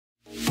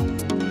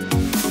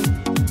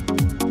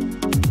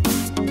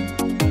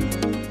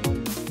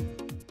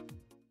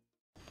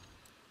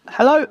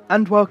Hello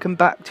and welcome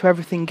back to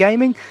Everything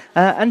Gaming,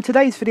 and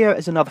today's video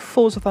is another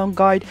Forzathon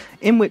guide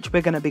in which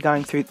we're going to be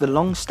going through the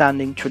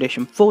long-standing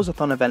tradition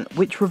Forzathon event,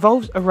 which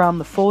revolves around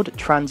the Ford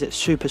Transit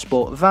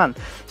SuperSport van.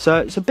 So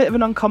it's a bit of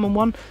an uncommon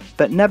one,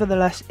 but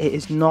nevertheless it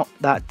is not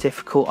that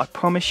difficult, I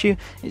promise you.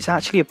 It's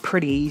actually a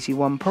pretty easy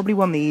one, probably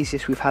one of the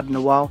easiest we've had in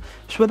a while.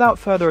 So without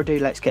further ado,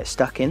 let's get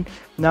stuck in.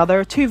 Now there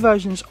are two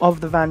versions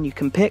of the van you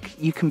can pick.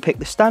 You can pick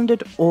the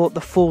standard or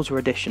the Forza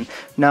edition.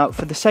 Now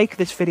for the sake of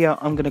this video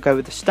I'm going to go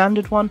with the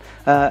standard one,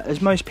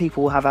 as most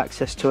people will have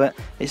access to it.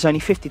 It's only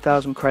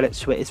 50,000 credits,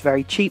 so it is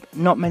very cheap.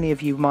 Not many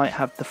of you might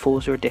have the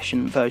Forza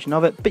edition version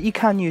of it, but you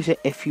can use it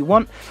if you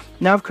want.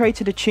 Now I've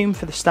created a tune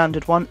for the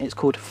standard one. It's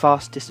called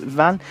Fastest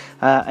Van,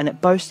 and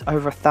it boasts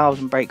over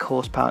 1,000 brake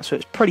horsepower, so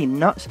it's pretty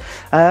nuts.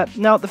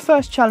 Now the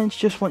first challenge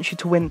just wants you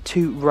to win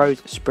 2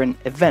 road sprint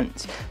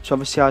events. So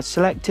obviously I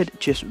selected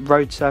just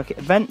road circuit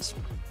events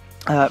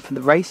for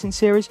the racing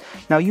series.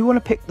 Now you want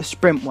to pick the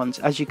sprint ones.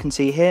 As you can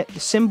see here, the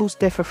symbols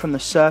differ from the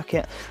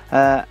circuit,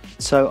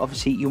 so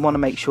obviously you want to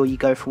make sure you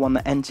go for one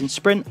that ends in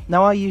sprint.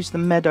 Now I use the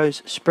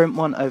Meadows sprint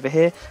one over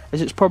here,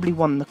 as it's probably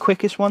one of the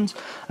quickest ones,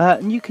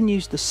 and you can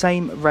use the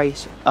same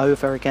race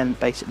over again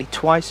basically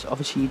twice.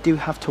 Obviously you do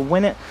have to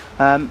win it.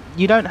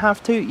 You don't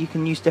have to, you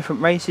can use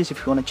different races if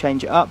you want to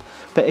change it up,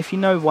 but if you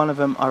know one of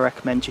them, I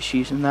recommend just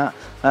using that.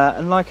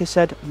 And like I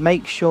said,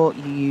 make sure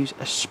you use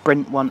a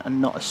sprint one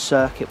and not a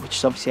circuit, which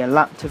is obviously a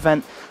lapped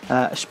event.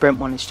 A sprint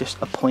one is just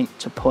a point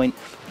to point,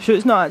 so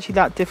it's not actually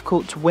that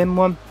difficult to win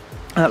one.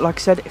 Like I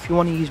said, if you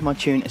want to use my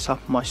tune, it's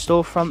up on my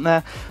storefront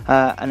there,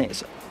 and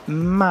it's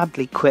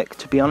madly quick,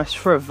 to be honest,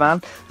 for a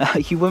van.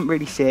 You wouldn't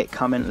really see it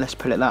coming, let's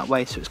put it that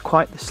way, so it's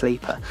quite the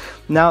sleeper.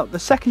 Now the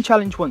second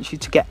challenge wants you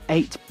to get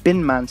 8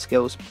 Binman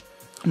skills.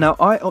 Now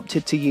I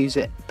opted to use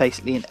it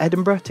basically in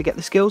Edinburgh to get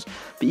the skills,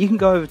 but you can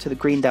go over to the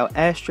Greendale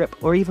airstrip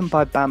or even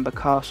by Bamber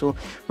Castle.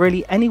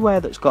 Really anywhere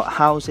that's got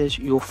houses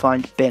you'll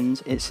find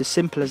bins. It's as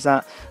simple as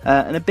that,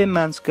 and a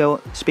Binman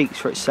skill speaks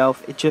for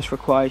itself. It just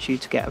requires you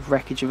to get a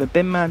wreckage of a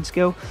Binman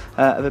skill,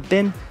 of a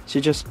bin, so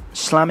just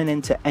slamming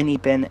into any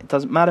bin, it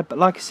doesn't matter. But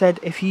like I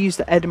said, if you use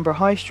the Edinburgh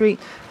High Street,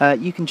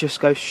 you can just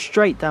go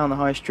straight down the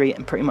High Street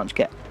and pretty much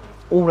get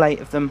all 8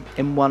 of them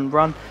in one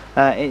run.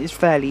 It is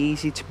fairly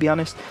easy, to be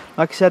honest.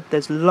 Like I said,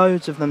 there's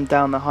loads of them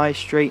down the high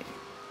street.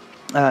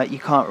 You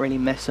can't really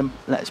miss them,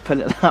 let's put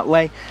it that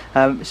way.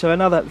 So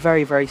another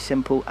very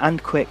simple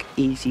and quick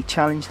easy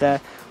challenge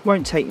there.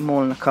 Won't take you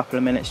more than a couple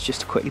of minutes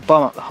just to quickly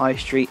bomb up the high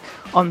street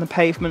on the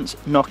pavements,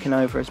 knocking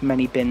over as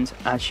many bins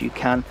as you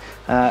can.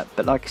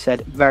 But like I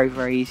said,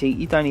 very easy.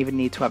 You don't even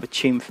need to have a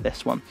tune for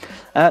this one.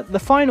 The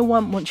final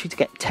one wants you to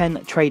get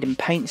 10 trade and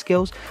paint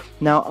skills.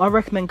 Now I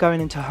recommend going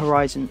into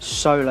Horizon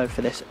solo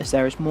for this, as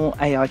there is more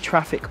AI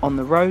traffic on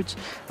the roads,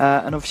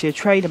 and obviously a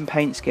trade and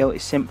paint skill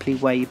is simply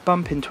where you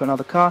bump into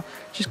another car,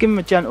 just give them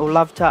a gentle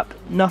love tap,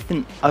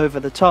 nothing over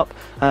the top,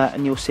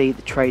 and you'll see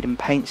the trade and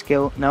paint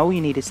skill. Now all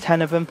you need is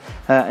 10 of them,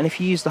 and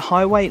if you use the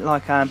highway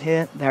like I am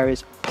here, there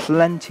is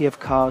plenty of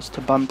cars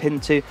to bump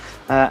into,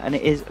 and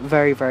it is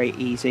very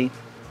easy.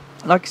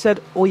 Like I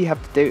said, all you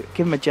have to do,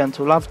 give them a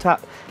gentle love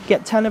tap,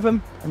 get 10 of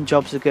them, and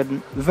jobs are good.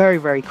 And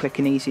very quick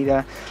and easy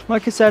there.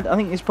 Like I said, I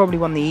think it's probably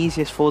one of the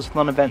easiest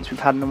Forzathon events we've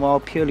had in a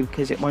while, purely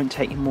because it won't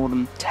take you more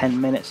than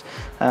 10 minutes.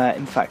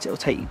 In fact, it'll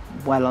take you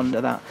well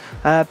under that.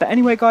 But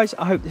anyway guys,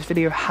 I hope this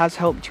video has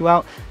helped you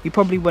out. You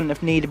probably wouldn't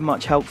have needed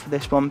much help for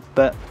this one,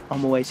 but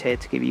I'm always here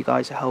to give you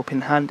guys a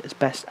helping hand as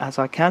best as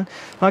I can.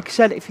 Like I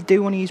said, if you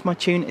do want to use my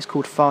tune, it's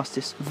called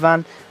Fastest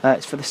Van.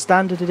 It's for the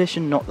standard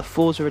edition, not the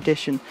Forza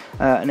edition,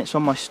 and it's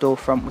on my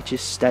storefront, which is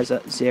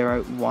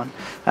Steza01.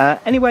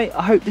 Anyway,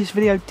 I hope this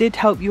video did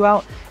help you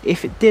out.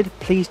 If it did,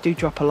 please do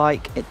drop a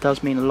like, it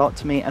does mean a lot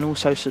to me, and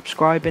also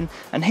subscribing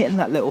and hitting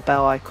that little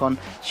bell icon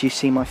so you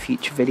see my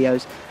future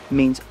videos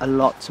means a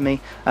lot to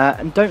me.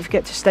 And don't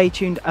forget to stay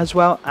tuned as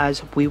well,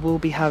 as we will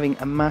be having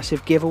a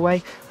massive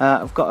giveaway.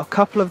 I've got a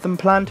couple of them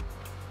planned,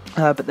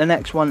 but the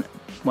next one,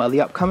 well,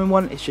 the upcoming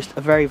one, is just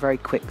a very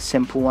quick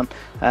simple one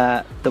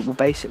that will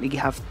basically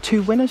have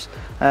 2 winners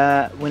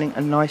winning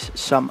a nice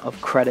sum of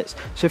credits.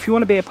 So if you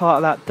want to be a part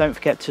of that, don't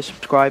forget to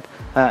subscribe,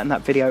 and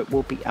that video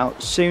will be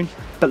out soon.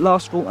 But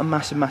last of all, a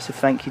massive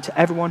thank you to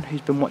everyone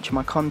who's been watching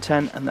my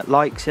content and that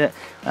likes it,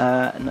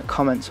 and that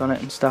comments on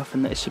it and stuff,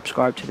 and that is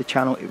subscribed to the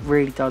channel. It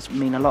really does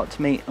mean a lot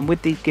to me, and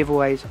with these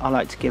giveaways I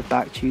like to give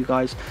back to you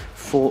guys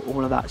for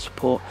all of that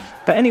support.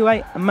 But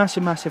anyway, a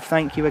massive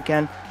thank you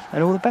again,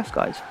 and all the best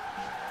guys.